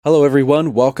Hello,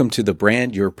 everyone. Welcome to the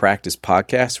Brand Your Practice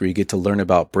podcast, where you get to learn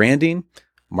about branding,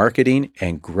 marketing,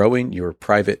 and growing your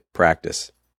private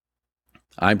practice.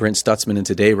 I'm Brent Stutzman, and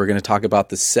today we're going to talk about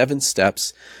the 7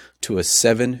 steps to a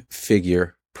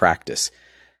 7-figure practice.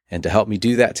 And to help me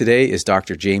do that today is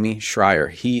Dr. Jamie Schreier.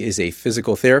 He is a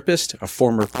physical therapist, a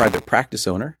former private practice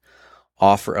owner,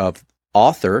 author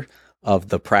of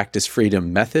the Practice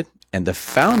Freedom Method, and the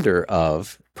founder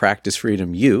of Practice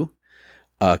Freedom U,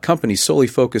 a company solely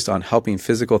focused on helping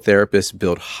physical therapists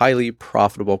build highly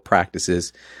profitable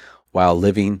practices while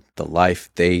living the life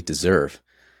they deserve.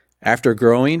 After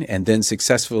growing and then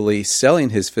successfully selling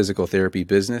his physical therapy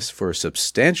business for a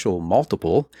substantial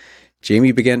multiple,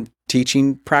 Jamie began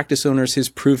teaching practice owners his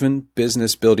proven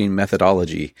business building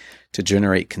methodology to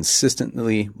generate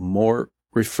consistently more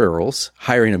referrals,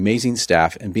 hiring amazing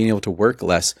staff, and being able to work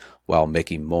less while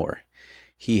making more.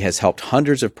 He has helped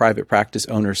hundreds of private practice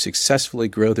owners successfully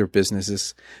grow their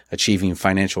businesses, achieving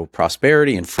financial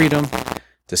prosperity and freedom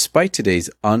despite today's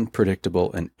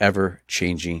unpredictable and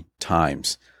ever-changing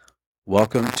times.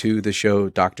 Welcome to the show,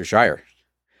 Dr. Schreier.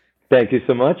 Thank you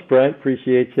so much, Brent.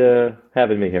 Appreciate you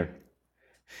having me here.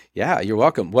 Yeah, you're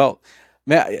welcome. Well,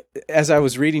 Matt, as I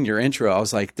was reading your intro, I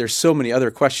was like, there's so many other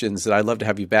questions that I'd love to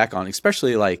have you back on,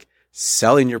 especially like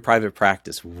selling your private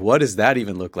practice. What does that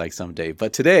even look like someday?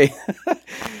 But today,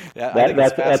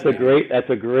 that's a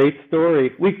great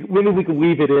story. We can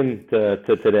weave it into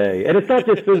today, and it's not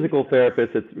just physical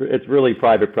therapists. It's really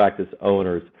private practice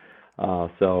owners.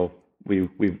 So we've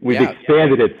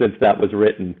expanded it since that was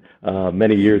written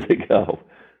many years ago.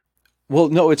 Well,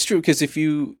 no, it's true, because if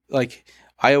you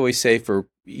I always say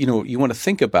you want to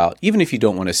think about, even if you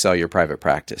don't want to sell your private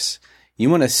practice, you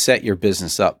want to set your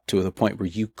business up to the point where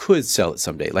you could sell it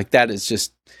someday. Like that is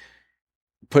just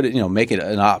make it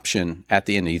an option at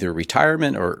the end, either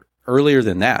retirement or earlier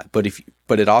than that. But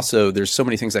it also, there's so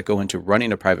many things that go into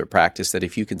running a private practice that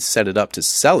if you can set it up to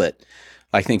sell it,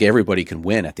 I think everybody can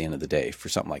win at the end of the day for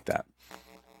something like that.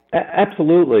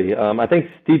 Absolutely. I think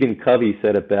Stephen Covey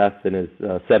said it best in his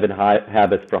 7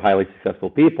 Habits for Highly Successful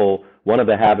People. One of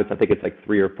the habits, I think it's like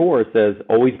 3 or 4, says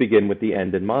always begin with the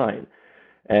end in mind.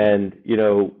 And,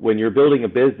 when you're building a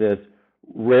business,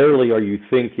 rarely are you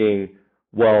thinking,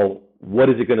 well, what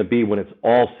is it going to be when it's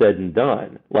all said and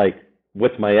done? Like,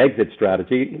 what's my exit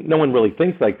strategy? No one really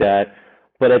thinks like that.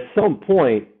 But at some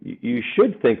point, you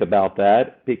should think about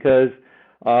that, because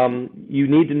you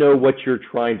need to know what you're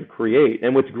trying to create.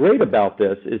 And what's great about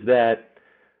this is that,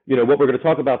 what we're going to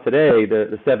talk about today,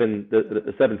 the 7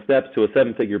 steps to a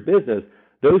 7-figure business,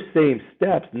 those same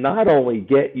steps not only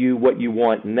get you what you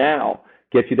want now,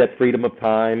 gets you that freedom of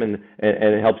time, and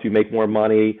it helps you make more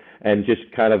money and just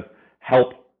kind of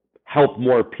help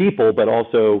more people, but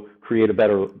also create a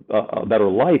better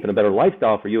life and a better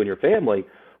lifestyle for you and your family.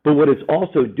 But what it's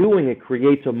also doing, it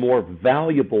creates a more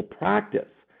valuable practice.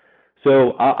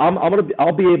 So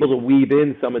I'll be able to weave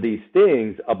in some of these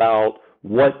things about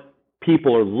what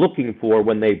people are looking for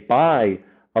when they buy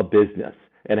a business,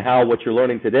 and how what you're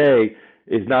learning today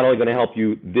is not only going to help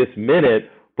you this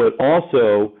minute, but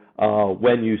also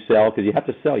when you sell, because you have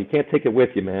to sell. You can't take it with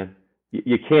you, man.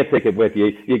 You can't take it with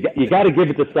you. You got to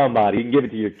give it to somebody. You can give it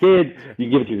to your kids. You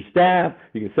can give it to your staff.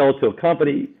 You can sell it to a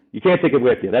company. You can't take it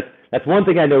with you. That's one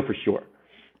thing I know for sure.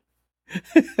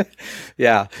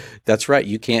 Yeah, that's right.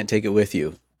 You can't take it with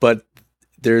you. But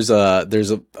there's a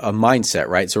mindset,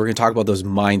 right? So we're going to talk about those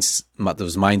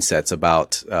mindsets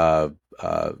about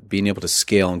being able to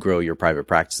scale and grow your private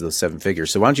practice, those 7 figures.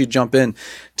 So why don't you jump in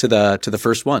to the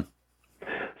first one?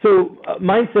 So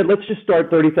mindset, let's just start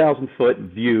 30,000-foot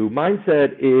view.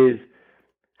 Mindset is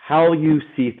how you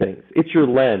see things. It's your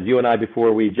lens. You and I,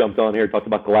 before we jumped on here, talked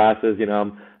about glasses.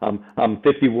 I'm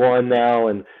 51 now,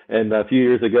 and a few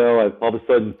years ago, all of a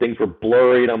sudden things were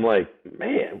blurry, and I'm like,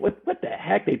 man, what the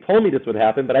heck? They told me this would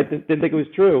happen, but I didn't think it was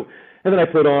true. And then I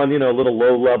put on, little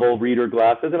low-level reader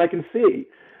glasses, and I can see.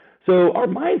 So our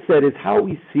mindset is how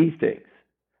we see things,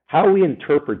 how we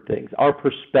interpret things, our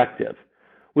perspective,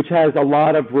 which has a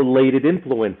lot of related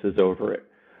influences over it.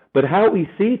 But how we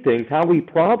see things, how we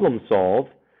problem solve,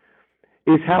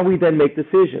 is how we then make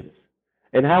decisions.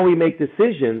 And how we make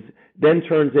decisions then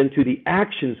turns into the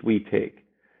actions we take.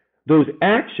 Those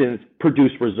actions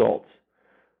produce results.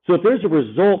 So if there's a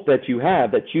result that you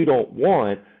have that you don't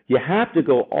want, you have to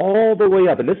go all the way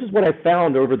up. And this is what I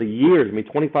found over the years.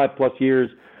 25 plus years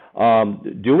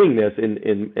doing this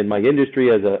in my industry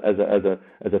as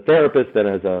a therapist, then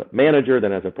as a manager,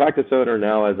 then as a practice owner,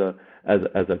 now as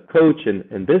a coach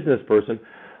and business person.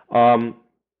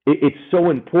 It's so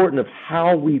important of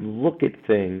how we look at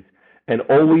things, and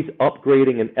always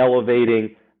upgrading and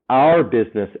elevating our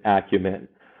business acumen.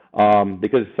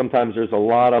 because sometimes there's a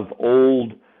lot of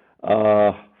old,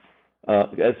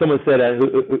 as someone said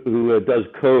who does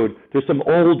code, there's some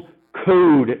old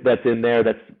code that's in there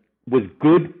that was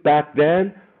good back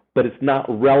then, but it's not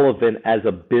relevant as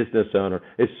a business owner,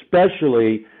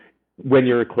 especially when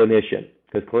you're a clinician,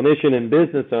 because clinician and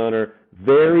business owner,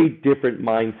 very different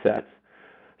mindsets.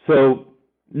 So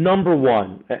number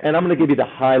one, and I'm going to give you the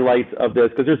highlights of this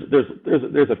because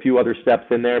there's a few other steps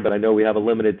in there, but I know we have a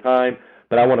limited time,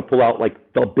 but I want to pull out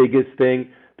like the biggest thing.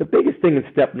 The biggest thing in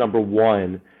step number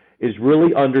one is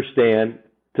really understand,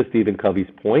 to Stephen Covey's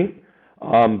point,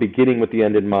 beginning with the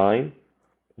end in mind,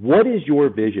 what is your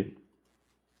vision?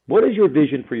 What is your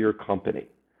vision for your company?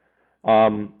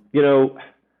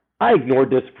 I ignored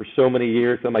this for so many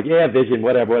years. I'm like, yeah, vision,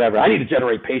 whatever. I need to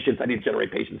generate patients.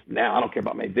 Now. I don't care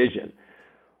about my vision.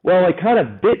 Well, it kind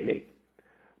of bit me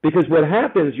because what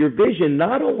happens, your vision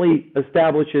not only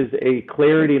establishes a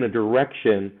clarity and a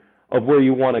direction of where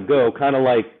you want to go, kind of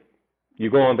like you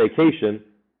go on vacation.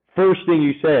 First thing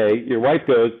you say, your wife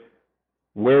goes,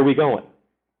 where are we going?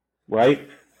 Right?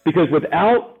 Because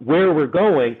without where we're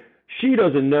going, she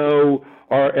doesn't know,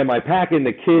 or am I packing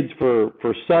the kids for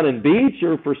sun and beach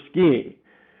or for skiing?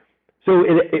 So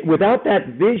without that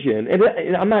vision,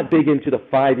 and I'm not big into the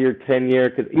 5-year,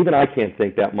 10-year, because even I can't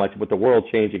think that much with the world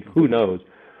changing, who knows?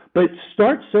 But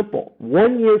start simple.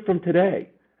 1 year from today,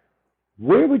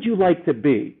 where would you like to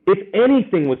be if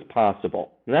anything was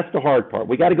possible? And that's the hard part.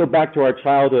 We got to go back to our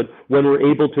childhood when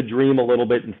we're able to dream a little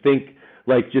bit and think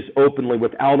like just openly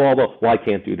without all the, well, I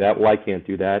can't do that, well, I can't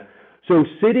do that. So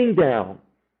sitting down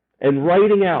and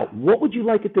writing out, what would you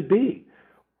like it to be?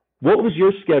 What was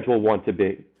your schedule want to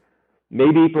be?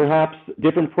 Maybe perhaps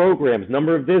different programs,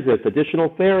 number of visits, additional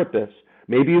therapists.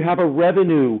 Maybe you have a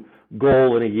revenue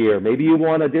goal in a year. Maybe you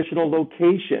want additional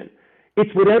location.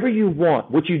 It's whatever you want.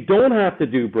 What you don't have to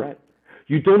do, Brett,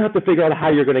 you don't have to figure out how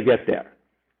you're going to get there.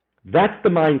 That's the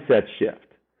mindset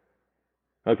shift.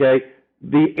 Okay?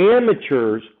 The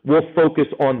amateurs will focus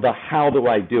on the how do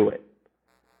I do it.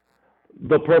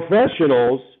 The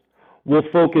professionals will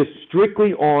focus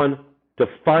strictly on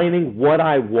defining what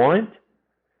I want,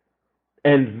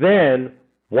 and then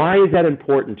why is that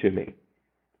important to me?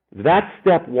 That's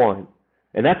step one.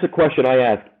 And that's a question I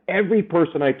ask every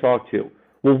person I talk to.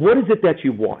 Well, what is it that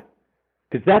you want?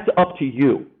 Because that's up to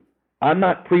you. I'm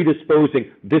not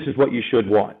predisposing, this is what you should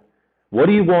want. What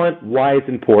do you want? Why it's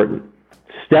important?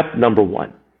 Step number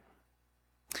one.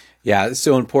 Yeah, it's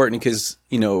so important because,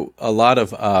 a lot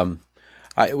of,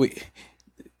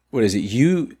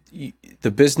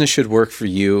 the business should work for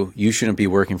you. You shouldn't be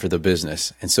working for the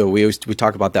business. And so we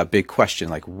talk about that big question,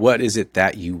 like, what is it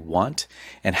that you want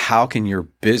and how can your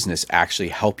business actually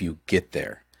help you get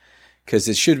there? Because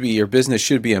your business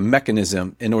should be a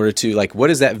mechanism in order to, like, what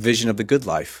is that vision of the good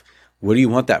life? What do you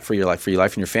want that for your life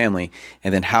and your family?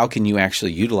 And then how can you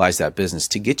actually utilize that business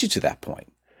to get you to that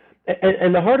point?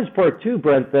 And the hardest part too,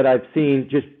 Brent, that I've seen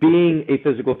just being a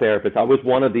physical therapist, I was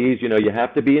one of these, you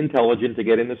have to be intelligent to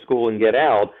get into school and get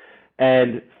out.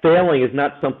 And failing is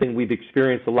not something we've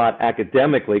experienced a lot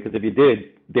academically, because if you did,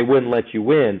 they wouldn't let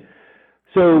you in.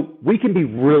 So we can be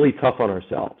really tough on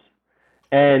ourselves.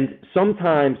 And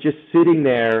sometimes just sitting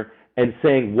there and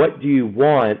saying, what do you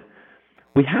want?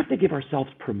 We have to give ourselves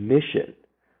permission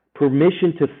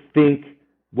to think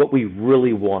what we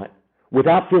really want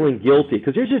without feeling guilty.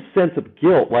 Because there's this sense of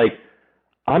guilt, like,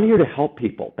 I'm here to help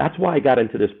people. That's why I got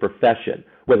into this profession,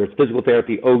 whether it's physical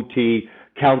therapy, OT,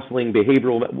 counseling,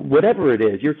 behavioral, whatever it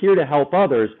is. You're here to help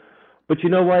others. But you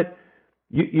know what?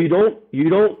 You don't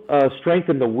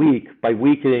strengthen the weak by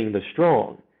weakening the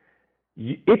strong.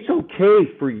 It's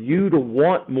okay for you to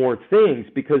want more things,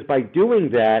 because by doing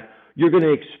that, you're going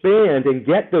to expand and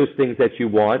get those things that you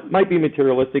want. Might be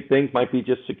materialistic things, might be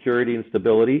just security and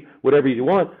stability, whatever you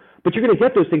want. But you're going to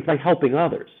get those things by helping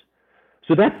others.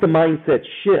 So that's the mindset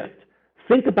shift.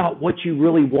 Think about what you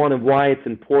really want and why it's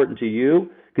important to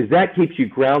you, because that keeps you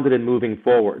grounded and moving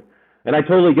forward. And I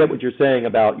totally get what you're saying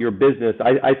about your business.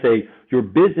 I say your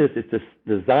business is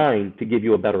designed to give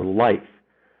you a better life.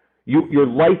 Your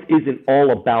life isn't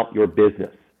all about your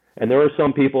business. And there are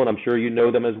some people, and I'm sure you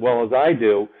know them as well as I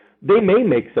do, they may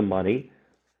make some money,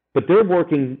 but they're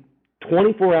working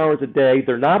 24 hours a day.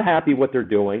 They're not happy what they're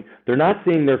doing. They're not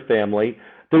seeing their family.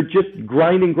 They're just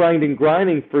grinding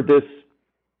for this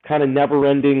kind of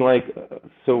never-ending,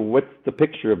 so what's the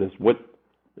picture of this?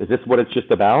 Is this what it's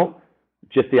just about?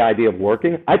 Just the idea of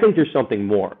working? I think there's something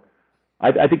more.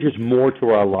 I think there's more to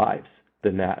our lives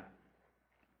than that.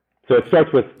 So it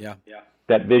starts with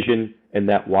that vision and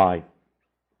that why.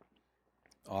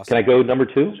 Awesome. Can I go number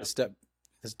two?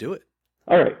 Let's do it.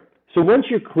 All right. So once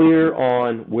you're clear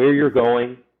on where you're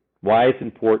going, why it's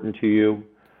important to you.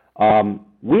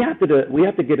 We have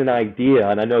to get an idea,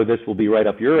 and I know this will be right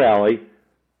up your alley.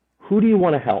 Who do you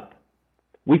want to help?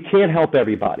 We can't help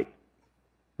everybody,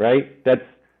 right? That's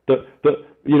the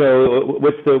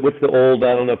what's the old,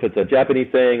 I don't know if it's a Japanese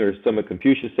saying or some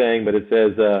Confucius saying, but it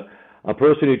says a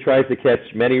person who tries to catch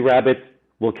many rabbits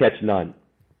will catch none,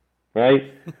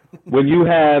 right? When you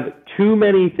have too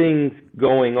many things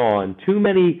going on, too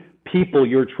many people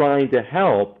you're trying to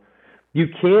help, you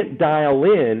can't dial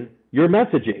in your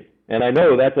messaging. And I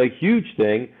know that's a huge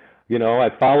thing. I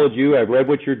followed you, I've read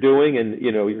what you're doing, and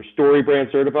you're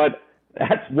StoryBrand certified.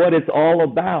 That's what it's all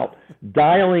about.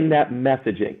 Dialing that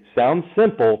messaging. Sounds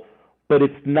simple, but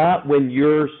it's not when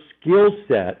your skill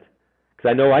set, because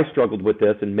I know I struggled with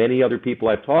this and many other people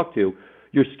I've talked to,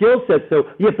 your skill set, so,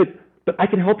 yeah, but I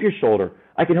can help your shoulder.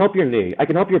 I can help your knee. I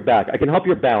can help your back. I can help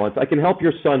your balance. I can help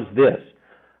your son's this.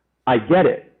 I get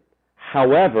it.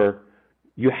 However,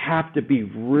 you have to be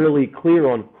really clear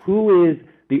on who is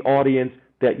the audience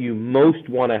that you most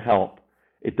want to help.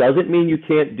 It doesn't mean you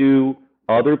can't do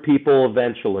other people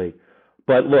eventually.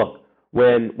 But look,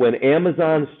 when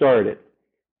Amazon started,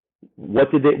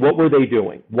 what were they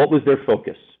doing? What was their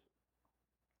focus?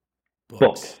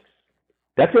 Books.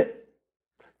 That's it.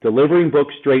 Delivering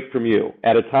books straight from you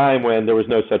at a time when there was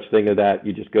no such thing as that.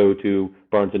 You just go to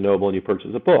Barnes & Noble and you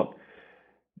purchase a book.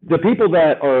 The people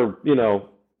that are,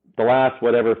 the last,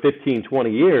 15,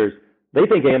 20 years, they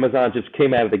think Amazon just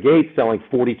came out of the gate selling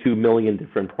 42 million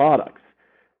different products.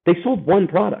 They sold one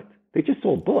product. They just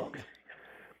sold books.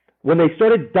 When they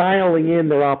started dialing in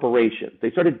their operations,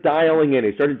 they started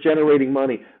generating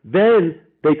money, then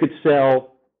they could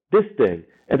sell this thing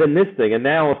and then this thing. And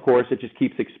now, of course, it just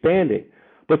keeps expanding.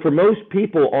 But for most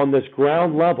people on this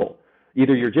ground level,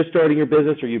 either you're just starting your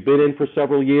business or you've been in for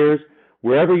several years,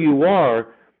 wherever you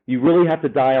are, you really have to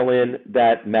dial in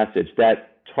that message,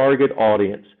 that target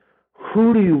audience.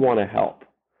 Who do you want to help?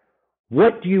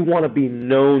 What do you want to be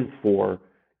known for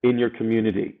in your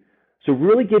community? So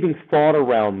really giving thought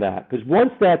around that, because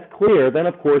once that's clear, then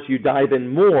of course you dive in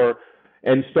more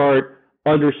and start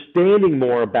understanding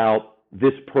more about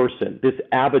this person, this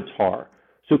avatar.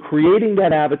 So creating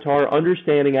that avatar,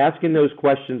 understanding, asking those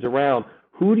questions around,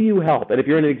 who do you help? And if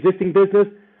you're in an existing business,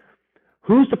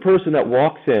 who's the person that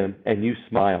walks in and you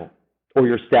smile, or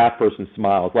your staff person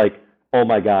smiles like, oh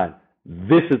my God,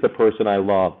 this is the person I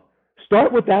love.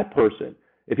 Start with that person.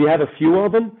 If you have a few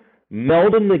of them,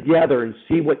 meld them together and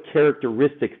see what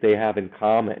characteristics they have in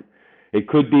common. It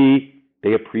could be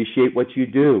they appreciate what you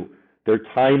do. They're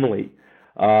timely.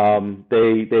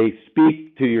 They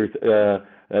speak to your.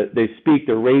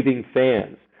 They're raving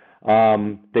fans.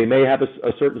 They may have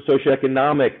a certain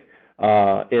socioeconomic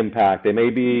impact. They may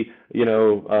be,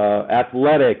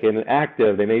 athletic and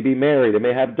active. They may be married. They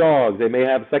may have dogs. They may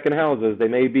have second houses. They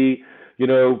may be,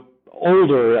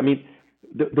 older. I mean,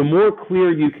 the more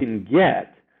clear you can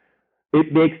get,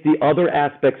 it makes the other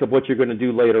aspects of what you're going to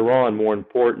do later on more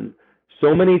important.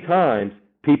 So many times,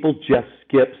 people just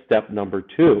skip step number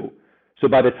 2. So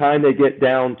by the time they get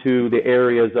down to the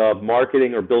areas of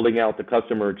marketing or building out the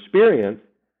customer experience,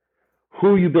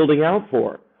 who are you building out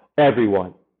for?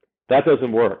 Everyone. That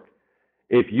doesn't work.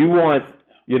 If you want,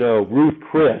 Ruth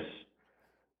Chris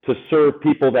to serve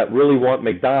people that really want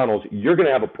McDonald's, you're going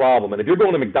to have a problem. And if you're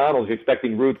going to McDonald's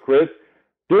expecting Ruth Chris,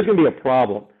 there's going to be a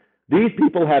problem. These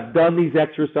people have done these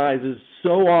exercises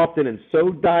so often and so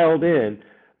dialed in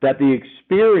that the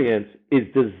experience is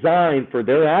designed for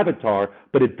their avatar,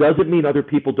 but it doesn't mean other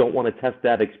people don't want to test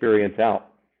that experience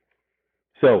out.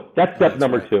 So that's step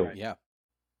number right. 2. Yeah.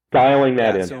 Dialing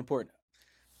that in. That's so important.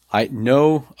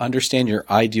 Understand your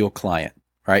ideal client,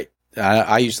 right?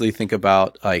 I usually think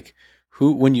about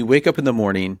when you wake up in the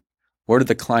morning, what are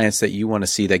the clients that you want to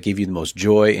see that give you the most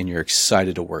joy and you're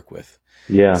excited to work with?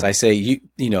 Yeah. As I say,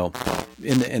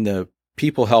 in the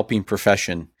people helping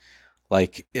profession,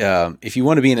 if you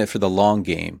want to be in it for the long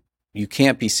game, you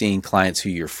can't be seeing clients who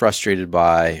you're frustrated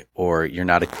by or you're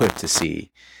not equipped to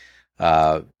see,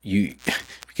 because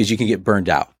you can get burned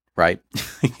out, right?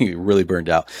 You're really burned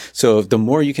out. So the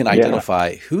more you can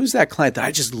identify who's that client that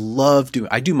I just love doing,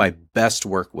 I do my best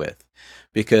work with,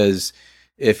 because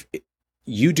if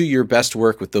you do your best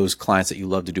work with those clients that you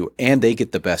love to do, and they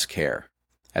get the best care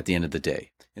at the end of the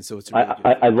day. And so it's really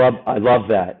I love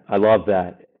that. I love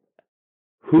that.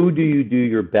 Who do you do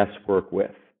your best work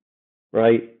with,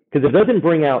 right? Because it doesn't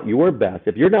bring out your best.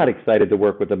 If you're not excited to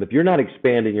work with them, if you're not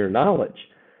expanding your knowledge,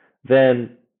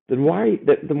 then why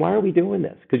are we doing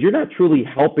this? Because you're not truly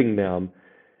helping them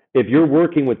if you're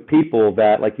working with people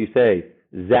that, like you say,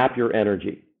 zap your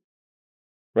energy,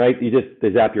 right?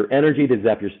 They zap your energy, they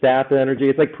zap your staff energy.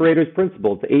 It's like Pareto's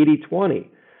principle. It's 80-20.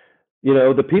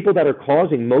 The people that are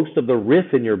causing most of the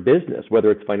riff in your business,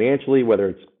 whether it's financially, whether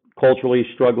it's culturally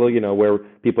struggling, where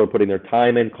people are putting their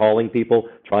time in, calling people,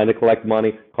 trying to collect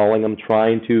money, calling them,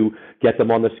 trying to get them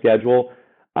on the schedule.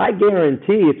 I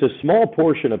guarantee it's a small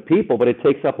portion of people, but it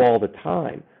takes up all the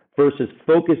time versus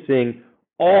focusing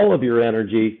all of your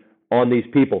energy on these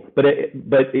people. But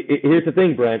here's the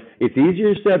thing, Brent. It's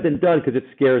easier said than done because it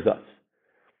scares us.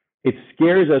 It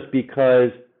scares us because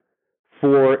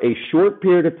for a short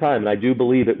period of time, and I do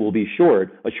believe it will be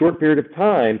short, a short period of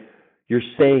time, you're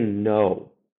saying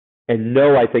no. And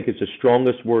no, I think, is the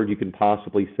strongest word you can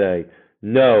possibly say.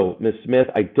 No, Ms. Smith,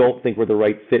 I don't think we're the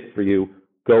right fit for you.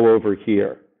 Go over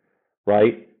here,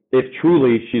 right? If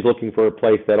truly she's looking for a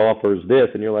place that offers this,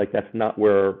 and you're like, that's not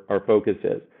where our focus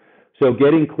is. So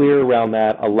getting clear around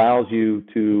that allows you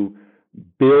to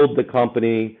build the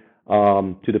company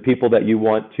to the people that you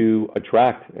want to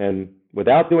attract. And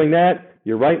without doing that,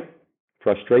 you're right,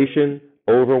 frustration,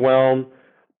 overwhelm,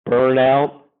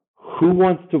 burnout. Who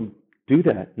wants to do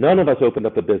that? None of us opened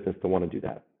up a business to want to do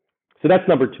that. So that's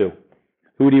number two.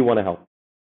 Who do you want to help?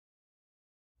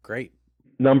 Great.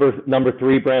 Number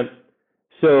three, Brent.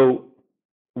 So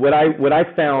what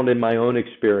I found in my own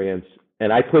experience,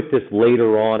 and I put this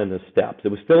later on in the steps. It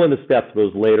was still in the steps, but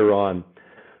it was later on.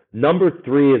 Number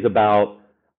three is about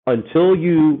until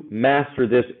you master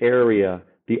this area,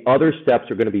 the other steps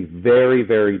are going to be very,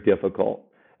 very difficult.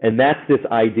 And that's this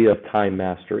idea of time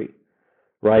mastery,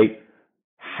 right?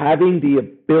 Having the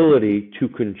ability to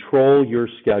control your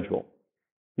schedule.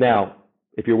 Now,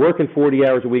 if you're working 40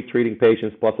 hours a week treating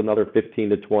patients plus another 15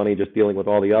 to 20 just dealing with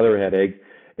all the other headaches,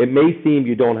 it may seem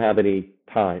you don't have any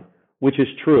time, which is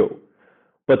true.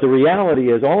 But the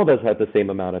reality is all of us have the same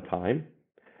amount of time.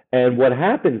 And what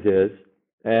happens is,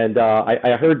 and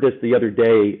I heard this the other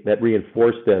day that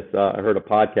reinforced this. I heard a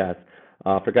podcast.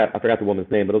 I forgot the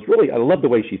woman's name, but it was really, I love the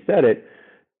way she said it.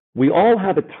 We all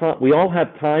have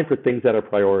time for things that are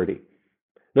priority.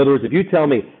 In other words, if you tell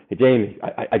me, hey, Jamie,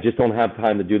 I just don't have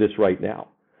time to do this right now,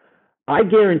 I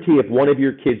guarantee if one of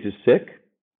your kids is sick,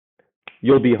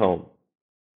 you'll be home.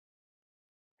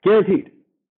 Guaranteed.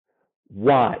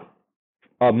 Why?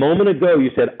 A moment ago, you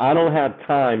said, I don't have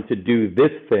time to do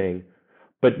this thing,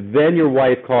 but then your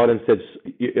wife called and said,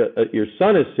 your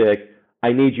son is sick,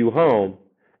 I need you home,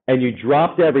 and you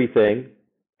dropped everything,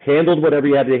 handled whatever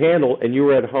you had to handle, and you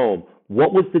were at home.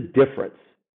 What was the difference?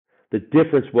 The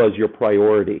difference was your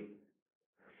priority.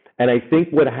 And I think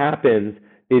what happens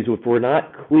is if we're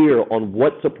not clear on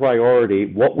what's a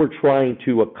priority, what we're trying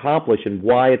to accomplish and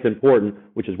why it's important,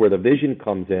 which is where the vision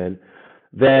comes in,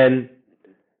 then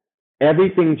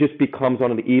everything just becomes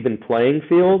on an even playing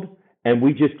field, and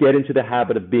we just get into the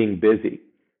habit of being busy.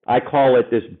 I call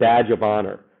it this badge of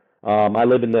honor. I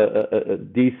live in the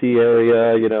D.C.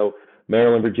 area,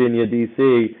 Maryland, Virginia,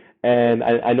 D.C., and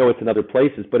I know it's in other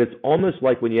places, but it's almost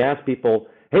like when you ask people,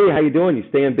 hey, how you doing? You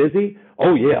staying busy?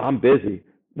 Oh, yeah, I'm busy.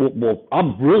 Well,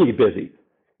 I'm really busy.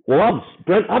 Well,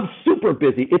 I'm super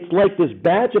busy. It's like this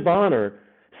badge of honor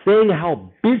saying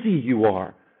how busy you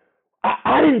are.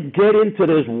 I didn't get into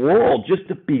this world just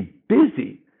to be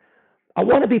busy. I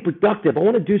want to be productive. I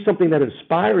want to do something that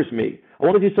inspires me. I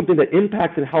want to do something that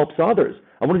impacts and helps others.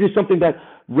 I want to do something that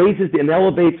raises and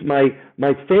elevates my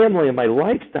family and my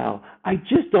lifestyle. I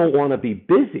just don't want to be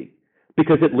busy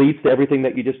because it leads to everything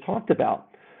that you just talked about.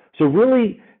 So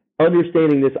really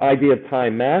understanding this idea of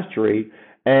time mastery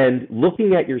and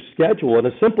looking at your schedule, and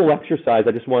a simple exercise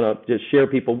I just want to just share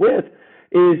people with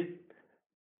is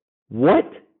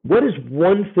what is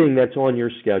one thing that's on your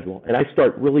schedule? And I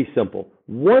start really simple.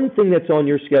 One thing that's on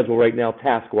your schedule right now,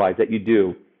 task-wise, that you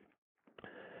do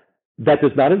that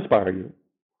does not inspire you,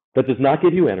 that does not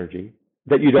give you energy,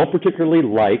 that you don't particularly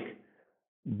like,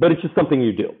 but it's just something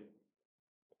you do.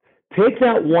 Take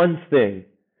that one thing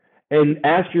and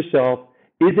ask yourself,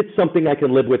 is it something I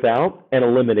can live without and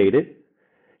eliminate it?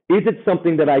 Is it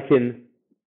something that I can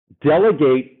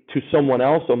delegate to someone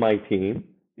else on my team?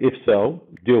 If so,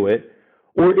 do it.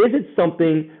 Or is it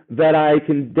something that I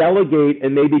can delegate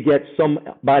and maybe get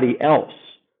somebody else,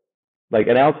 like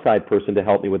an outside person, to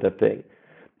help me with that thing?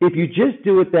 If you just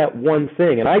do it that one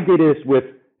thing, and I did this with,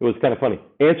 it was kind of funny,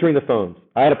 answering the phones.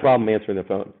 I had a problem answering the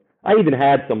phones. I even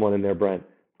had someone in there, Brent,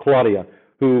 Claudia,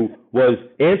 who was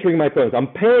answering my phones. I'm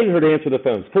paying her to answer the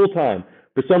phones full time.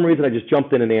 For some reason, I just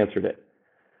jumped in and answered it.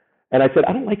 And I said,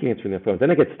 I don't like answering the phones.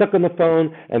 Then I get stuck on the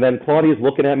phone, and then Claudia's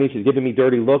looking at me. She's giving me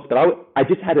dirty looks. But I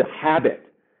just had a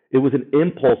habit. It was an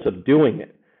impulse of doing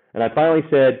it. And I finally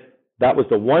said, that was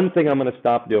the one thing I'm going to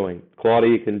stop doing.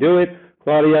 Claudia can do it.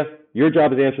 Claudia, your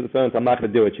job is to answer the phones. I'm not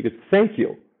going to do it. She goes, thank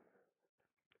you.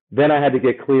 Then I had to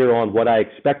get clear on what I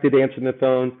expected answering the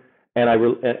phone. and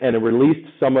and it released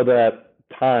some of that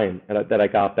time that I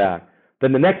got back.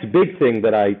 Then the next big thing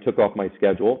that I took off my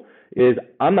schedule is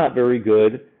I'm not very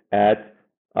good at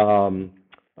payroll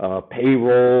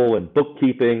and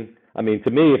bookkeeping. I mean,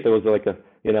 to me, if there was like hey,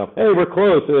 we're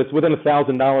close, it's within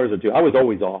 $1,000 or two, I was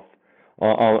always off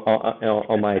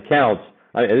on my accounts.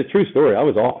 It's a true story. I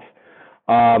was off.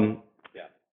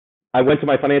 I went to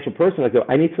my financial person. I go,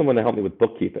 I need someone to help me with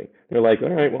bookkeeping. They're like, all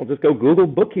right, well, just go Google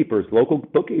bookkeepers, local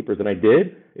bookkeepers. And I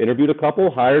did, interviewed a couple,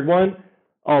 hired one.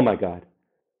 Oh my God.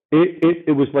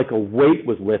 It was like a weight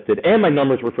was lifted, and my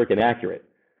numbers were freaking accurate.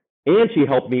 And she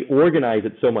helped me organize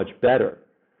it so much better.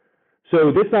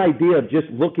 So this idea of just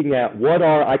looking at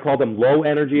I call them low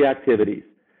energy activities,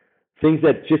 things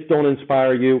that just don't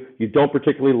inspire you, you don't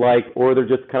particularly like, or they're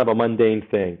just kind of a mundane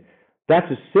thing. That's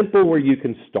as simple where you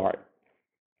can start.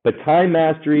 But time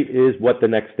mastery is what the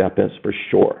next step is for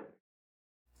sure.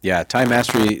 Yeah, time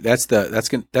mastery, that's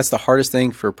the hardest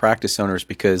thing for practice owners,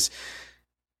 because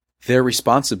their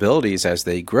responsibilities as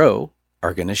they grow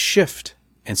are going to shift.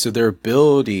 And so their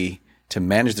ability to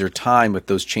manage their time with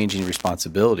those changing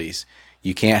responsibilities,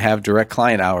 you can't have direct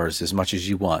client hours as much as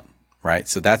you want, right?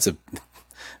 So that's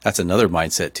another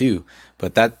mindset too.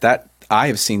 But that I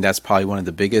have seen, that's probably one of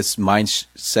the biggest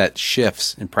mindset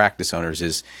shifts in practice owners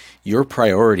is your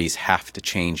priorities have to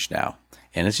change now.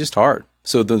 And it's just hard.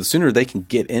 So the sooner they can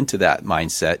get into that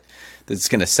mindset, that's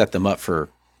going to set them up for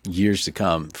years to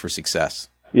come for success.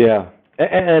 Yeah.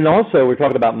 And also, we're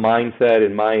talking about mindset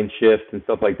and mind shifts and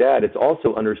stuff like that. It's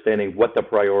also understanding what the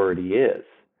priority is.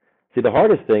 See, the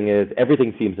hardest thing is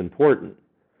everything seems important.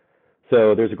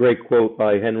 So there's a great quote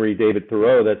by Henry David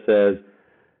Thoreau that says,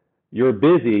 "You're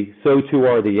busy, so too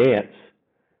are the ants."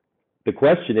 The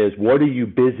question is, what are you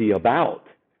busy about?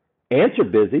 Ants are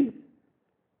busy.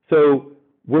 So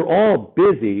we're all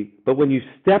busy, but when you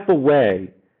step away,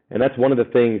 and that's one of the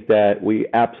things that we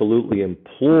absolutely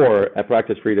implore at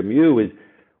Practice Freedom U, is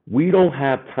we don't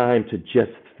have time to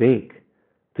just think,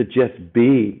 to just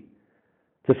be,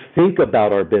 to think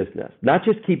about our business, not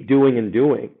just keep doing and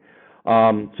doing.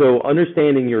 So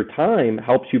understanding your time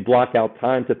helps you block out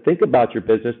time to think about your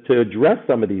business, to address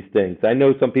some of these things. I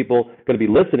know some people are going to be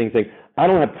listening saying, I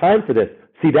don't have time for this.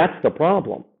 See, that's the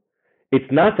problem. It's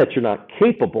not that you're not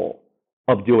capable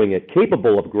of doing it,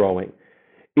 capable of growing.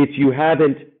 It's you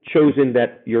haven't chosen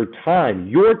that your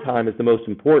time is the most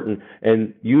important,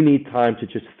 and you need time to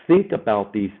just think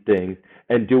about these things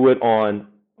and do it on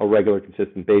a regular,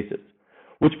 consistent basis.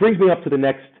 Which brings me up to the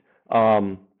next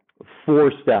 4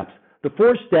 steps. The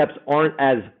 4 steps aren't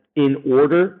as in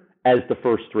order as the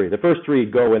first 3. The first 3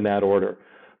 go in that order.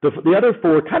 The other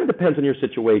 4 kind of depends on your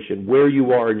situation, where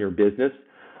you are in your business.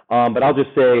 But I'll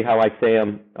just say how I say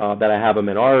them, that I have them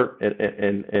in our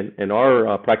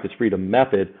Practice Freedom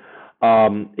method,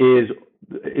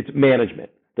 it's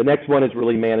management. The next one is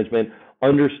really management,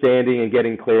 understanding and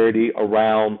getting clarity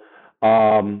around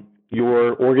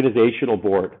your organizational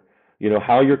board,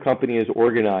 how your company is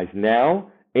organized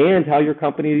now and how your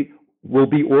company will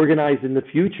be organized in the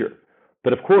future.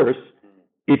 But of course,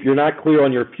 if you're not clear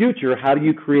on your future, how do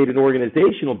you create an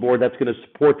organizational board that's going to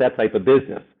support that type of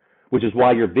business? Which is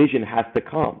why your vision has to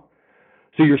come.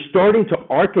 So you're starting to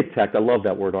architect, I love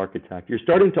that word architect, you're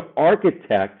starting to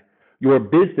architect your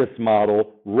business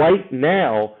model right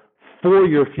now for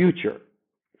your future.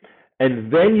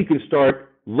 And then you can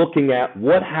start looking at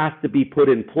what has to be put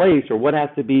in place or what has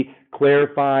to be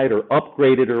clarified or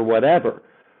upgraded or whatever.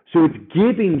 So it's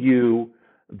giving you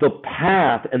the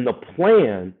path and the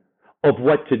plan of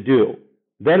what to do.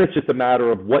 Then it's just a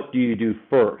matter of what do you do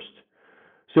first.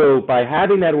 So by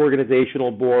having that organizational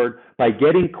board, by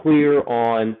getting clear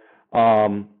on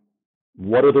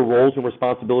what are the roles and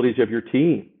responsibilities of your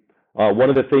team. One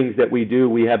of the things that we do,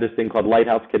 we have this thing called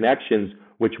Lighthouse Connections,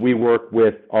 which we work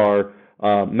with our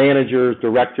managers,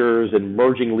 directors, and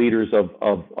emerging leaders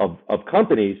of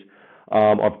companies,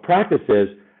 of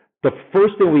practices. The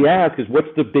first thing we ask is, what's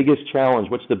the biggest challenge?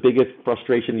 What's the biggest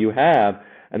frustration you have?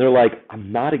 And they're like,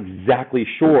 I'm not exactly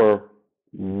sure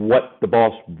what the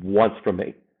boss wants from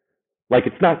me. Like,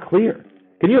 it's not clear.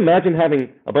 Can you imagine having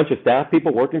a bunch of staff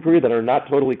people working for you that are not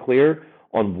totally clear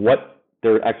on what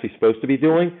they're actually supposed to be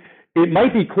doing? It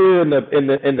might be clear in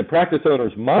the practice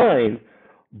owner's mind,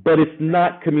 but it's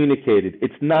not communicated.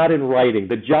 It's not in writing.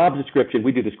 The job description,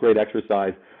 we do this great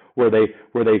exercise where they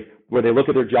look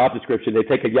at their job description, they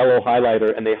take a yellow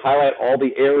highlighter and they highlight all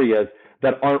the areas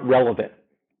that aren't relevant.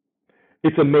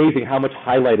 It's amazing how much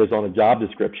highlight is on a job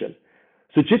description.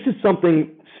 So just as something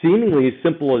seemingly as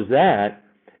simple as that,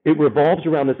 it revolves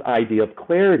around this idea of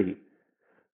clarity.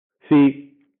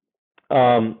 See,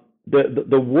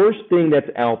 the worst thing that's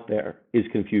out there is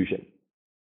confusion.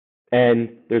 And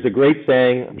there's a great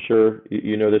saying, I'm sure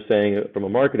you know this saying from a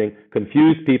marketing,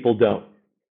 confused people don't,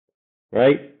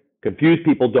 right? Confused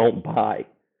people don't buy.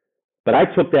 But I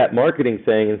took that marketing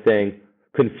saying and saying,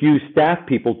 confused staff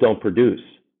people don't produce.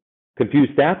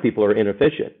 Confused staff people are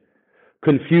inefficient.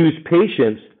 Confused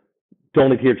patients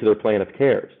don't adhere to their plan of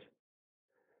cares.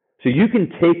 So you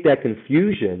can take that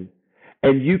confusion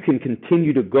and you can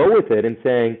continue to go with it and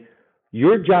saying,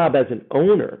 your job as an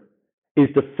owner is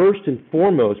to first and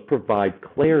foremost provide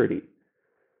clarity.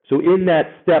 So in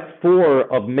that step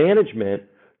 4 of management,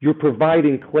 you're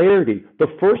providing clarity. The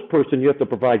first person you have to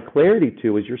provide clarity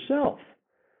to is yourself.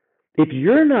 If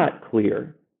you're not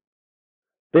clear,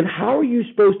 then how are you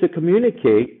supposed to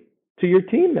communicate to your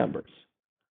team members?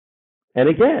 And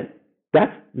again,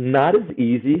 that's not as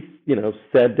easy,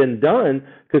 said than done,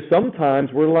 because sometimes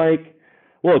we're like,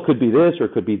 well, it could be this or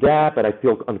it could be that, but I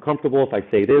feel uncomfortable if I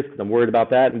say this because I'm worried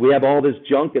about that. And we have all this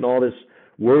junk and all this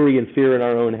worry and fear in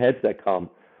our own heads that come.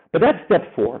 But that's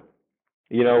step 4,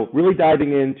 really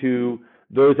diving into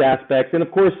those aspects. And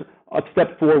of course,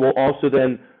 step 4 will also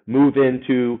then move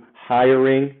into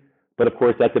hiring. But of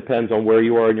course, that depends on where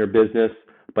you are in your business.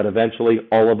 But eventually,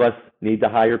 all of us need to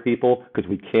hire people because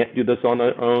we can't do this on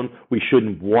our own. We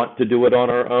shouldn't want to do it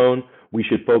on our own. We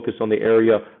should focus on the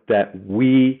area that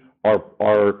we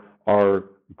are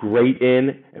great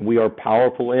in and we are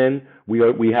powerful in.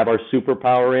 We have our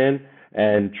superpower in,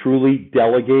 and truly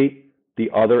delegate the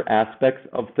other aspects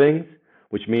of things,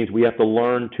 which means we have to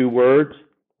learn 2 words: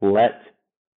 let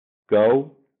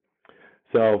go.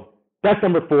 So that's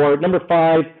number 4. Number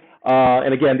 5.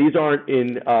 And again, these aren't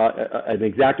in an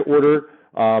exact order,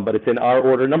 but it's in our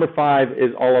order. Number 5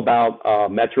 is all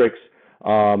about metrics.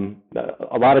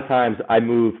 A lot of times I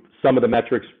move some of the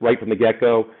metrics right from the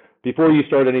get-go. Before you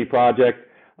start any project,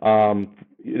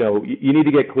 you need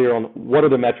to get clear on what are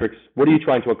the metrics, what are you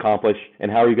trying to accomplish, and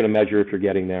how are you going to measure if you're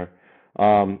getting there.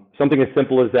 Something as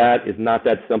simple as that is not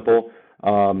that simple.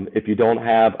 If you don't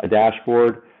have a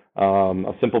dashboard,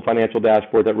 a simple financial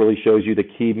dashboard that really shows you the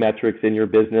key metrics in your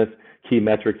business, key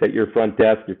metrics at your front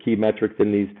desk, your key metrics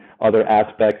in these other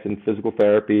aspects in physical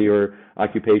therapy or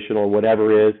occupational or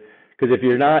whatever it is. Because if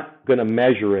you're not going to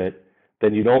measure it,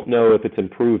 then you don't know if it's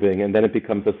improving, and then it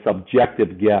becomes a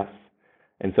subjective guess.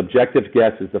 And subjective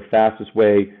guess is the fastest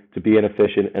way to be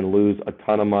inefficient and lose a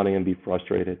ton of money and be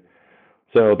frustrated.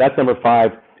 So that's number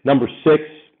 5. Number 6,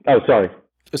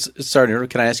 Sorry,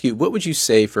 can I ask you, what would you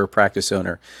say for a practice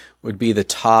owner would be the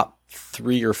top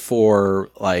 3 or 4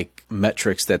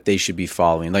 metrics that they should be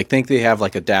following? Think they have a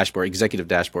dashboard, executive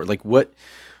dashboard. What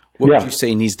would you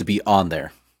say needs to be on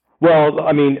there? Well,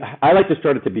 I like to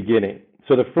start at the beginning.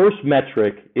 So the first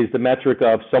metric is the metric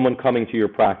of someone coming to your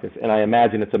practice, and I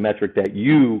imagine it's a metric that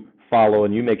you follow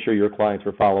and you make sure your clients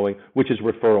are following, which is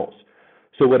referrals.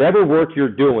 So whatever work you're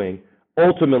doing,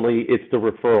 ultimately, it's the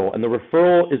referral, and the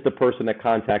referral is the person that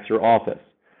contacts your office.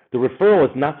 The referral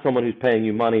is not someone who's paying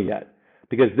you money yet,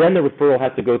 because then the referral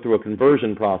has to go through a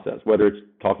conversion process, whether it's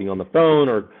talking on the phone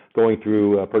or going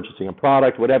through purchasing a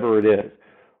product, whatever it is.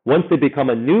 Once they become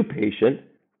a new patient,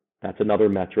 that's another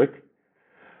metric.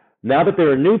 Now that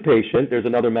they're a new patient, there's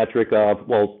another metric of,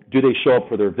 well, do they show up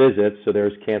for their visits? So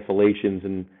there's cancellations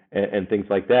and things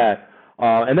like that.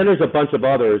 And then there's a bunch of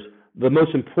others. The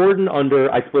most important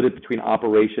I split it between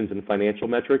operations and financial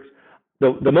metrics.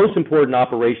 The most important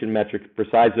operation metric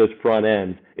besides those front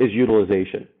ends is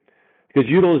utilization, because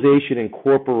utilization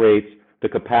incorporates the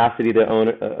capacity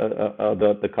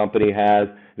that the company has.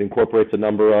 It incorporates the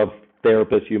number of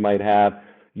therapists you might have.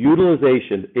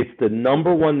 Utilization, it's the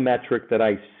number 1 metric that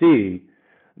I see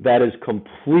that is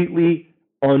completely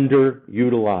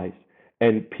underutilized.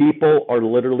 And people are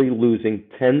literally losing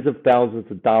tens of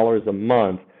thousands of dollars a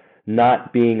month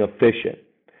not being efficient.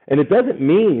 And it doesn't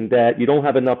mean that you don't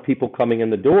have enough people coming in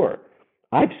the door.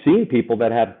 I've seen people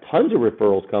that have tons of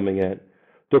referrals coming in.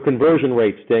 Their conversion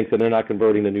rate stinks and they're not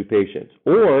converting the new patients.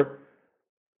 Or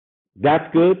that's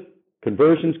good,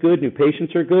 conversion's good, new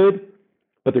patients are good,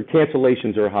 but their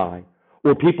cancellations are high.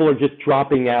 Or people are just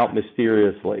dropping out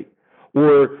mysteriously.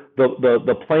 Or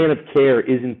the plan of care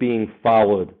isn't being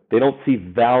followed. They don't see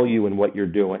value in what you're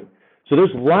doing. So there's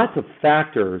lots of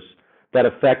factors that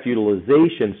affect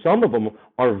utilization. Some of them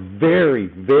are very,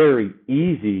 very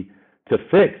easy to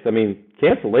fix.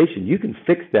 Cancellation, you can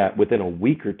fix that within a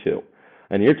week or 2.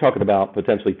 And you're talking about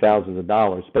potentially thousands of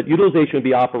dollars. But utilization would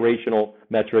be operational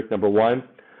metric number 1.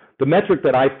 The metric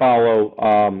that I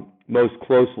follow most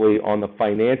closely on the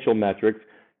financial metrics,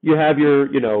 you have your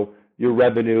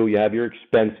revenue, you have your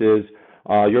expenses,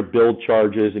 your bill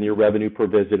charges, and your revenue per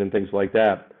visit and things like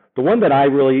that. The one that I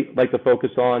really like to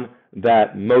focus on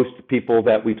that most people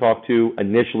that we talk to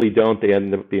initially don't, they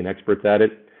end up being experts at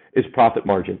it, is profit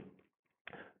margin.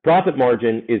 Profit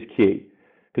margin is key.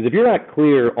 Because if you're not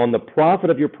clear on the profit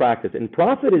of your practice, and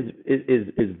profit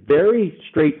is very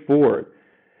straightforward,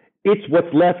 it's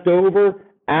what's left over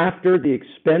after the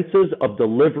expenses of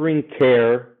delivering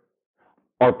care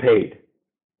are paid.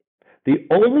 The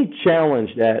only challenge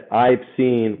that I've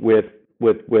seen with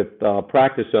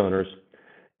practice owners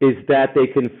is that they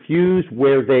confuse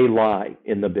where they lie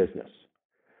in the business.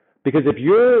 Because if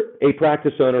you're a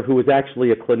practice owner who is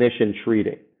actually a clinician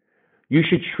treating, you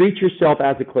should treat yourself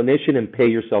as a clinician and pay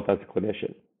yourself as a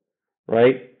clinician,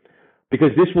 right? Because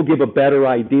this will give a better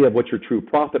idea of what your true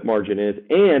profit margin is.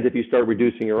 And if you start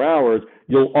reducing your hours,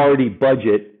 you'll already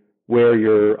budget where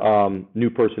your new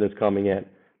person is coming in.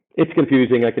 It's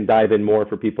confusing. I can dive in more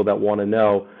for people that want to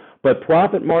know. But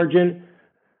profit margin,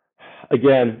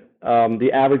 again, the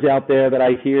average out there that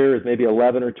I hear is maybe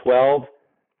 11 or 12.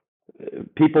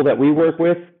 People that we work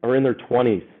with are in their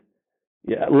 20s.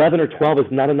 Yeah, 11 or 12 is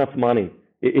not enough money.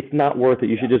 It's not worth it.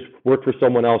 You should just work for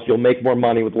someone else. You'll make more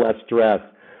money with less stress.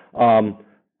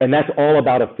 And that's all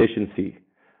about efficiency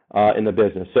in the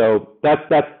business. So those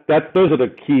are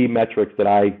the key metrics that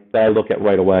I look at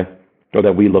right away, or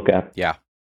that we look at. Yeah.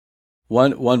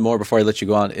 One more before I let you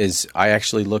go on is I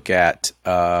actually look at,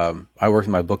 I work with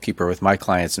my bookkeeper with my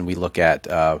clients, and we look at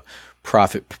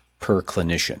profit per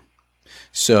clinician.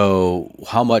 So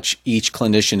how much each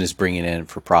clinician is bringing in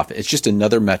for profit. It's just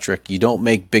another metric. You don't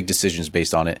make big decisions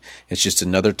based on it. It's just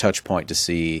another touch point to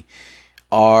see,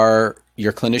 are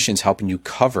your clinicians helping you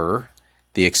cover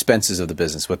the expenses of the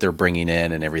business, what they're bringing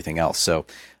in and everything else. So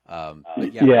that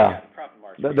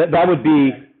would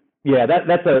be, we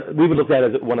would look at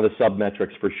it as one of the sub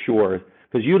metrics for sure,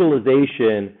 because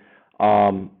utilization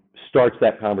starts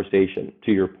that conversation,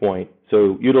 to your point.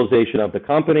 So utilization of the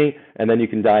company, and then you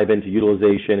can dive into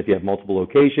utilization if you have multiple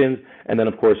locations, and then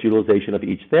of course utilization of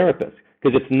each therapist,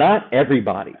 because it's not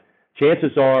everybody.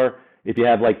 Chances are, if you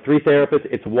have like 3 therapists,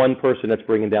 it's one person that's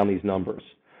bringing down these numbers.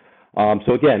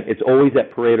 So again, it's always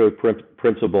that Pareto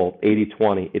principle,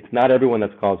 80-20. It's not everyone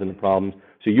that's causing the problems.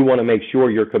 So you want to make sure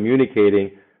you're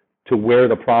communicating to where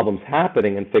the problem's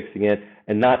happening and fixing it,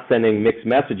 and not sending mixed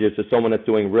messages to someone that's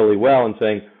doing really well and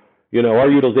saying, you know,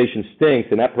 our utilization stinks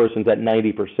and that person's at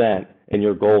 90% and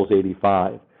your goal is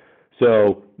 85.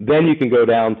 So then you can go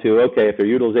down to, okay, if their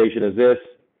utilization is this,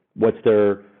 what's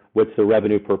the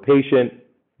revenue per patient?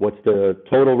 What's the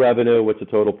total revenue? What's the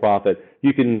total profit?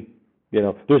 You can,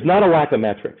 there's not a lack of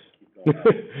metrics.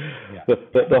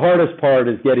 The hardest part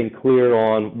is getting clear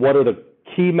on what are the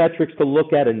key metrics to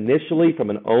look at initially from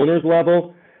an owner's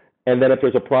level, and then if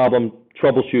there's a problem,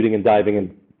 troubleshooting and diving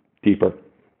in deeper.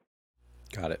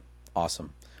 Got it.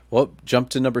 Awesome. Well, jump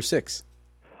to number 6.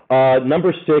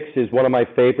 Number 6 is one of my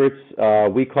favorites.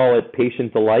 We call it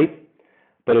patient delight,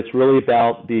 but it's really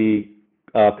about the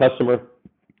customer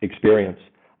experience.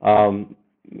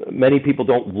 Many people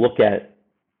don't look at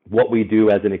what we do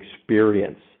as an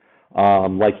experience,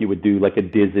 like you would do like a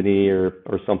Disney or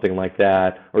something like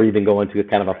that, or even go into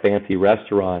kind of a fancy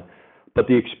restaurant. But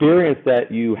the experience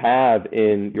that you have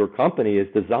in your company is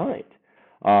designed,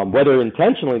 whether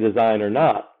intentionally designed or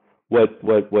not. What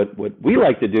we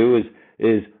like to do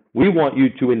is we want you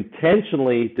to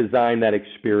intentionally design that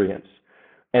experience.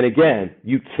 And again,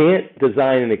 you can't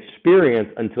design an experience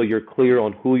until you're clear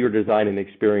on who you're designing the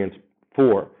experience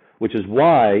for, which is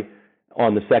why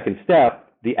on the second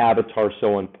step, the avatar is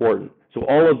so important. So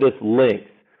all of this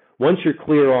links. Once you're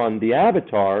clear on the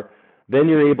avatar, then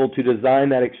you're able to design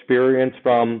that experience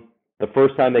from the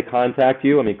first time they contact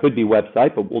you. I mean, it could be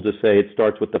website, but we'll just say it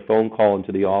starts with the phone call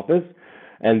into the office,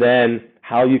 and then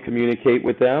how you communicate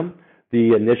with them,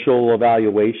 the initial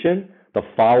evaluation, the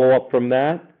follow-up from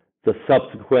that, the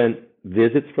subsequent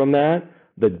visits from that,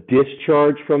 the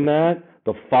discharge from that,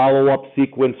 the follow-up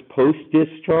sequence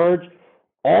post-discharge.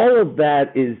 All of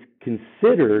that is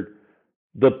considered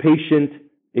the patient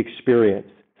experience.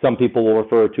 Some people will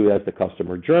refer to it as the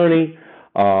customer journey.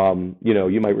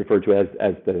 You might refer to it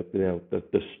as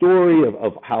the story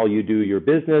of how you do your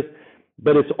business.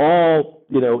 But it's all,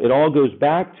 it all goes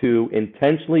back to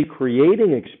intentionally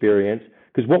creating experience,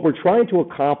 because what we're trying to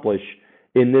accomplish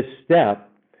in this step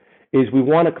is we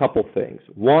want a couple things.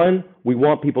 One, we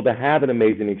want people to have an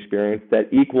amazing experience that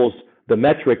equals the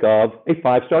metric of a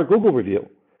 5-star Google review.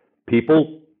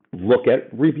 People look at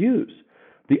reviews.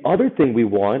 The other thing we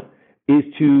want is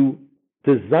to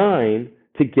design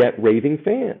to get raving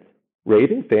fans.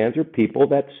 Raving fans are people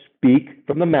that speak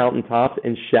from the mountaintops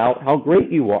and shout how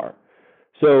great you are.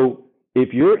 So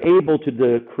if you're able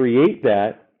to create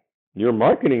that, your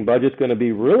marketing budget's going to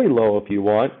be really low if you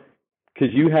want,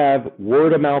 because you have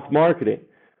word of mouth marketing.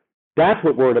 That's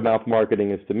what word of mouth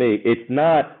marketing is to me. It's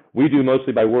not, we do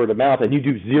mostly by word of mouth and you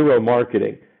do zero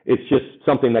marketing. It's just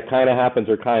something that kind of happens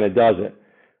or kind of doesn't.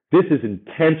 This is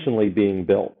intentionally being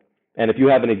built. And if you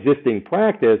have an existing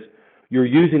practice, you're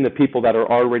using the people that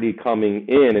are already coming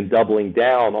in and doubling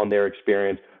down on their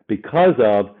experience, because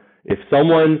of, if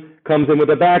someone comes in with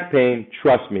a back pain,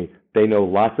 trust me, they know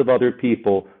lots of other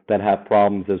people that have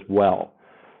problems as well.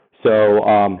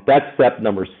 So that's step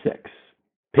number 6,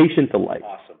 patient delight.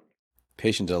 Awesome.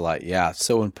 Patient delight. Yeah,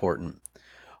 so important.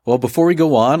 Well, before we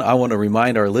go on, I want to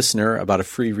remind our listener about a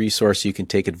free resource you can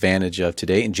take advantage of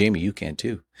today. And Jamie, you can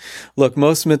too. Look,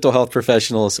 most mental health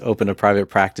professionals open a private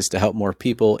practice to help more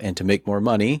people and to make more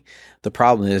money. The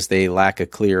problem is they lack a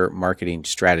clear marketing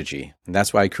strategy. And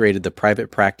that's why I created the Private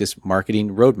Practice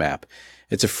Marketing Roadmap.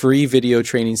 It's a free video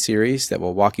training series that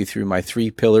will walk you through my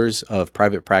 3 pillars of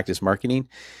private practice marketing.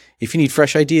 If you need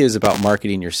fresh ideas about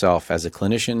marketing yourself as a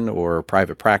clinician or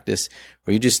private practice,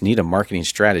 or you just need a marketing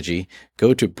strategy,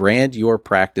 go to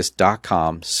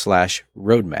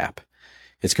brandyourpractice.com/roadmap.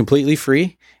 It's completely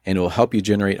free and it will help you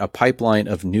generate a pipeline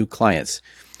of new clients.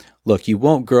 Look, you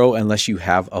won't grow unless you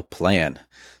have a plan.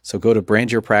 So go to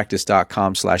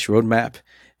brandyourpractice.com/roadmap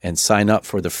and sign up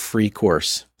for the free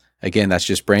course. Again, that's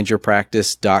just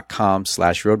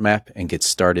brandyourpractice.com/roadmap and get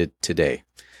started today.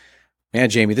 Man,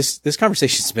 Jamie, this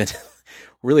conversation's been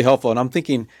really helpful. And I'm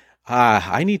thinking,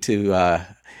 I need to,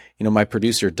 my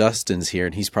producer Dustin's here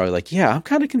and he's probably like, yeah, I'm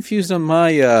kind of confused on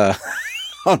my,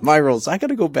 on my roles. I got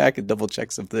to go back and double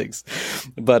check some things.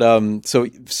 But, so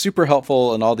super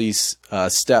helpful in all these,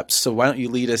 steps. So why don't you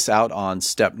lead us out on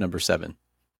step number 7?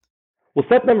 Well,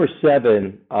 step number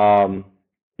 7,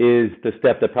 is the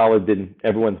step that probably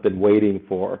everyone's been waiting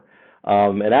for.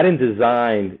 And I didn't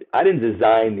design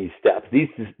these steps.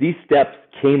 These steps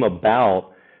came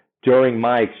about during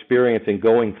my experience in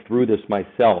going through this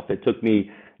myself. It took me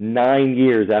 9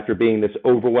 years after being this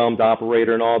overwhelmed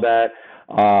operator and all that.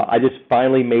 I just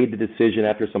finally made the decision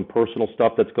after some personal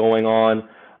stuff that's going on.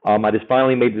 I just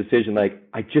finally made the decision, like,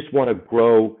 I just want to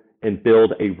grow and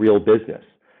build a real business,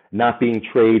 not being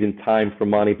traded in time for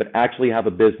money, but actually have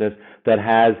a business that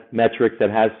has metrics, that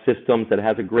has systems, that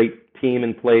has a great team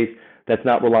in place, that's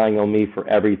not relying on me for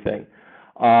everything.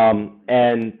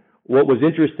 And what was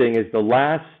interesting is the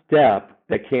last step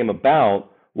that came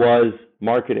about was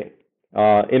marketing.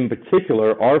 In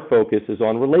particular, our focus is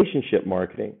on relationship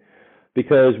marketing,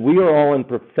 because we are all in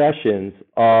professions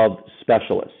of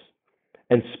specialists,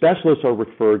 and specialists are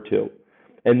referred to.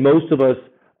 And most of us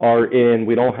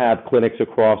we don't have clinics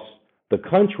across the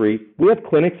country. We have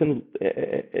clinics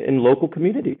in local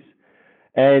communities,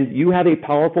 and you have a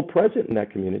powerful presence in that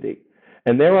community.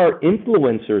 And there are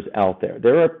influencers out there.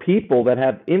 There are people that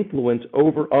have influence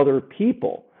over other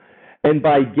people. And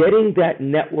by getting that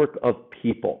network of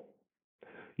people,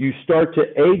 you start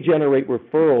to A, generate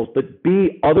referrals, but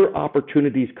B, other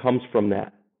opportunities comes from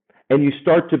that. And you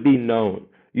start to be known.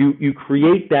 You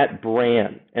create that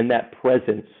brand and that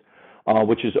presence,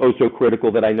 which is also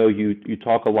critical, that I know you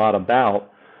talk a lot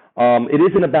about. It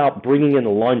isn't about bringing in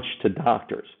lunch to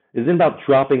doctors. It isn't about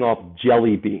dropping off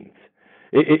jelly beans.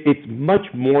 It's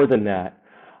much more than that.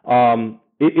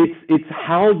 It's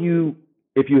how you,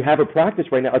 if you have a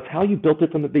practice right now, it's how you built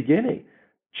it from the beginning,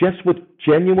 just with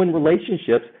genuine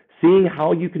relationships, seeing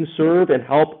how you can serve and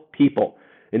help people.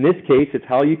 In this case, it's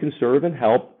how you can serve and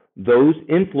help those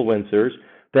influencers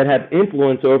that have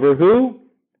influence over who?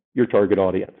 Your target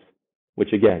audience,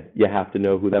 which again, you have to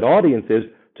know who that audience is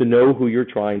to know who you're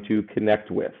trying to connect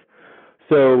with.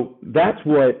 So that's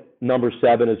what number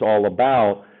 7 is all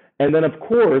about. And then, of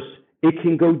course, it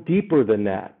can go deeper than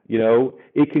that.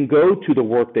 It can go to the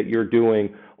work that you're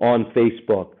doing on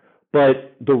Facebook.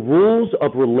 But the rules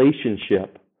of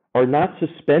relationship are not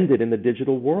suspended in the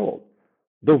digital world.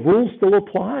 The rules still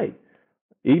apply.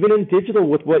 Even in digital,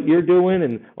 with what you're doing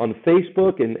and on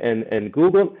Facebook and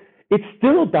Google, it's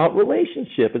still about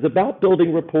relationship. It's about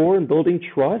building rapport and building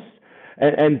trust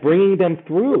and bringing them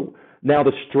through. Now,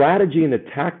 the strategy and the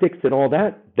tactics and all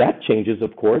that changes,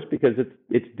 of course, because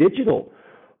it's digital.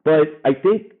 But I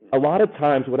think a lot of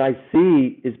times what I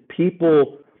see is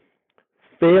people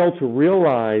fail to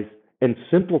realize and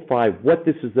simplify what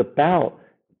this is about.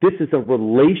 This is a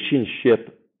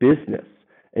relationship business,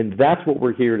 and that's what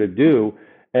we're here to do.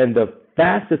 And the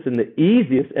fastest and the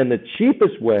easiest and the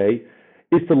cheapest way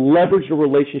is to leverage the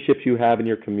relationships you have in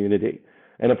your community.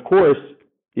 And of course,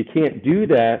 you can't do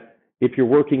that if you're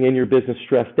working in your business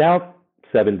stressed out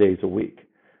 7 days a week,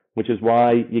 which is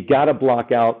why you got to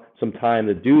block out some time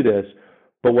to do this.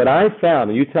 But what I found,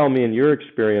 and you tell me in your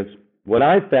experience, what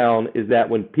I found is that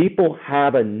when people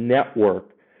have a network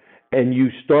and you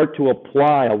start to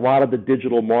apply a lot of the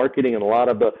digital marketing and a lot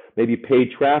of the maybe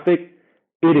paid traffic,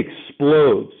 it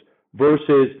explodes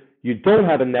versus you don't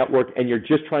have a network and you're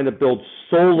just trying to build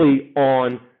solely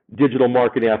on digital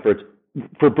marketing efforts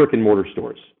for brick and mortar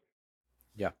stores.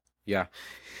 Yeah. Yeah.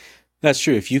 That's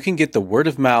true. If you can get the word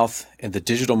of mouth and the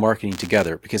digital marketing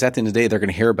together, because at the end of the day, they're going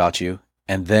to hear about you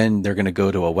and then they're going to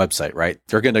go to a website, right?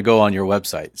 They're going to go on your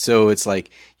website. So it's like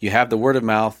you have the word of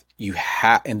mouth,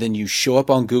 and then you show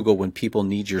up on Google when people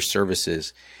need your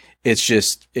services. It's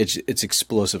just, it's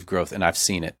explosive growth. And I've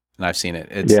seen it.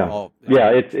 It's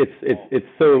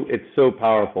it's so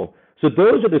powerful. So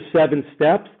those are the 7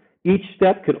 steps. Each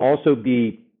step can also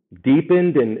be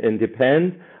deepened and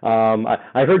depend. I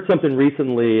heard something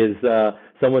recently is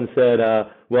someone said,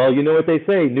 well, you know what they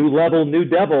say, new level, new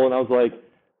devil. And I was like,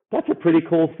 that's a pretty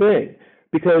cool thing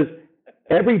because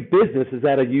every business is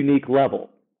at a unique level.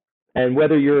 And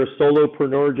whether you're a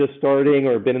solopreneur just starting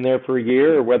or been in there for a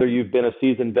year, or whether you've been a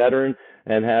seasoned veteran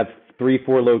and have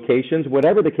 3-4 locations,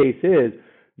 whatever the case is,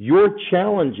 your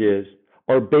challenges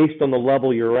are based on the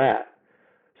level you're at.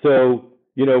 So,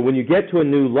 when you get to a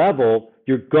new level,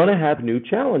 you're going to have new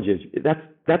challenges.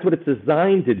 That's what it's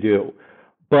designed to do.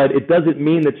 But it doesn't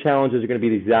mean the challenges are going to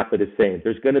be exactly the same.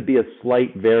 There's going to be a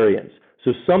slight variance.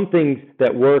 So some things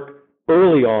that work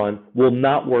early on will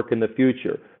not work in the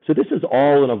future. So this is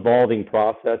all an evolving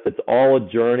process. It's all a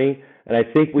journey. And I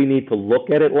think we need to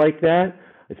look at it like that.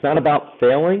 It's not about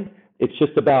failing. It's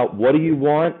just about what do you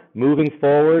want, moving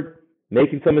forward,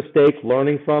 making some mistakes,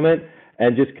 learning from it,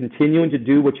 and just continuing to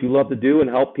do what you love to do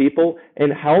and help people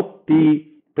and help the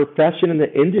profession and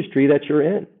the industry that you're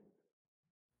in.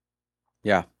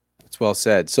 Yeah, that's well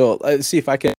said. So let's see if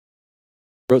I can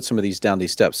wrote some of these down,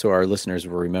 these steps, so our listeners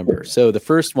will remember. So the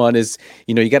first one is,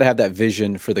 you got to have that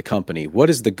vision for the company. What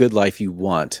is the good life you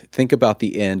want? Think about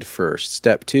the end first.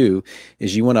 Step 2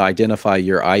 is you want to identify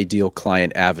your ideal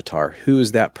client avatar. Who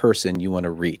is that person you want to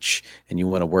reach and you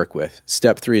want to work with?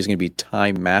 Step 3 is going to be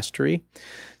time mastery.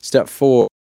 Step 4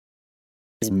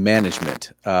 is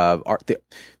management.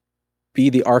 Be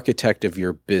the architect of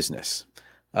your business.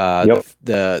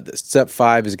 The step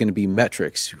 5 is going to be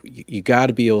metrics. You got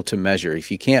to be able to measure.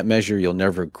 If you can't measure, you'll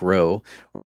never grow.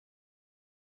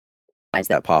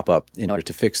 That pop up in order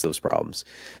to fix those problems.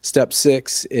 Step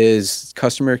 6 is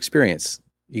customer experience.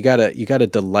 You gotta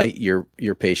delight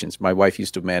your patients. My wife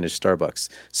used to manage Starbucks.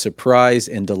 Surprise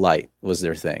and delight was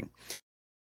their thing.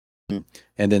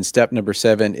 And then step number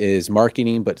 7 is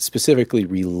marketing, but specifically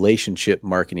relationship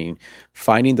marketing,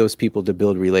 finding those people to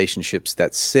build relationships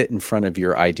that sit in front of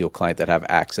your ideal client that have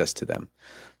access to them.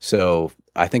 So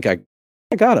I think I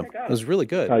got them. It was really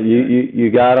good.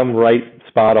 You got them right,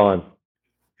 spot on.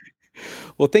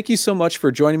 Well, thank you so much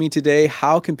for joining me today.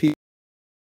 How can people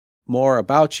more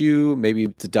about you, maybe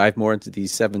to dive more into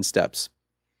these 7 steps?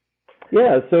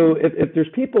 Yeah, so if there's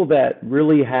people that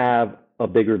really have a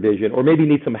bigger vision, or maybe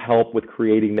need some help with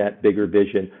creating that bigger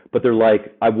vision, but they're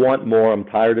like, I want more, I'm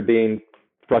tired of being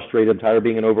frustrated, I'm tired of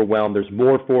being overwhelmed, there's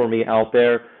more for me out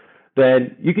there,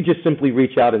 then you could just simply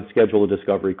reach out and schedule a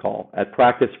discovery call at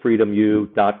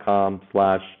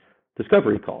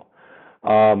practicefreedomu.com/discovery call.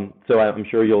 So I'm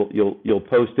sure you'll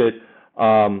post it.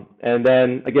 And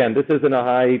then again, this isn't a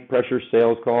high pressure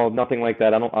sales call, nothing like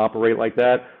that. I don't operate like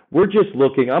that. We're just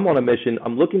I'm on a mission.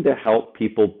 I'm looking to help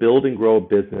people build and grow a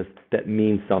business that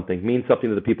means something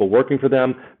to the people working for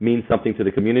them, means something to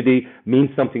the community, means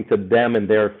something to them and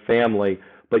their family.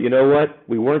 But you know what?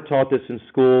 We weren't taught this in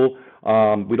school.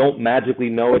 We don't magically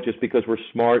know it just because we're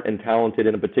smart and talented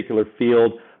in a particular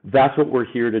field. That's what we're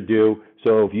here to do.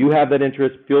 So if you have that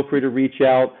interest, feel free to reach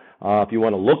out. If you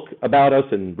want to look about us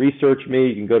and research me,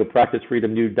 you can go to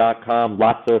practicefreedomu.com.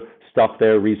 Lots of stuff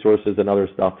there, resources and other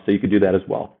stuff. So you can do that as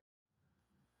well.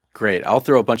 Great. I'll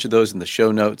throw a bunch of those in the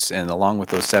show notes and along with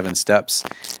those 7 steps.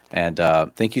 And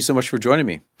thank you so much for joining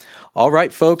me. All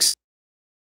right, folks.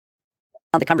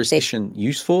 The conversation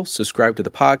useful, subscribe to the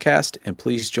podcast, and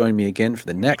please join me again for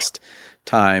the next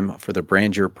time for the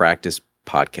Brand Your Practice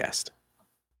podcast.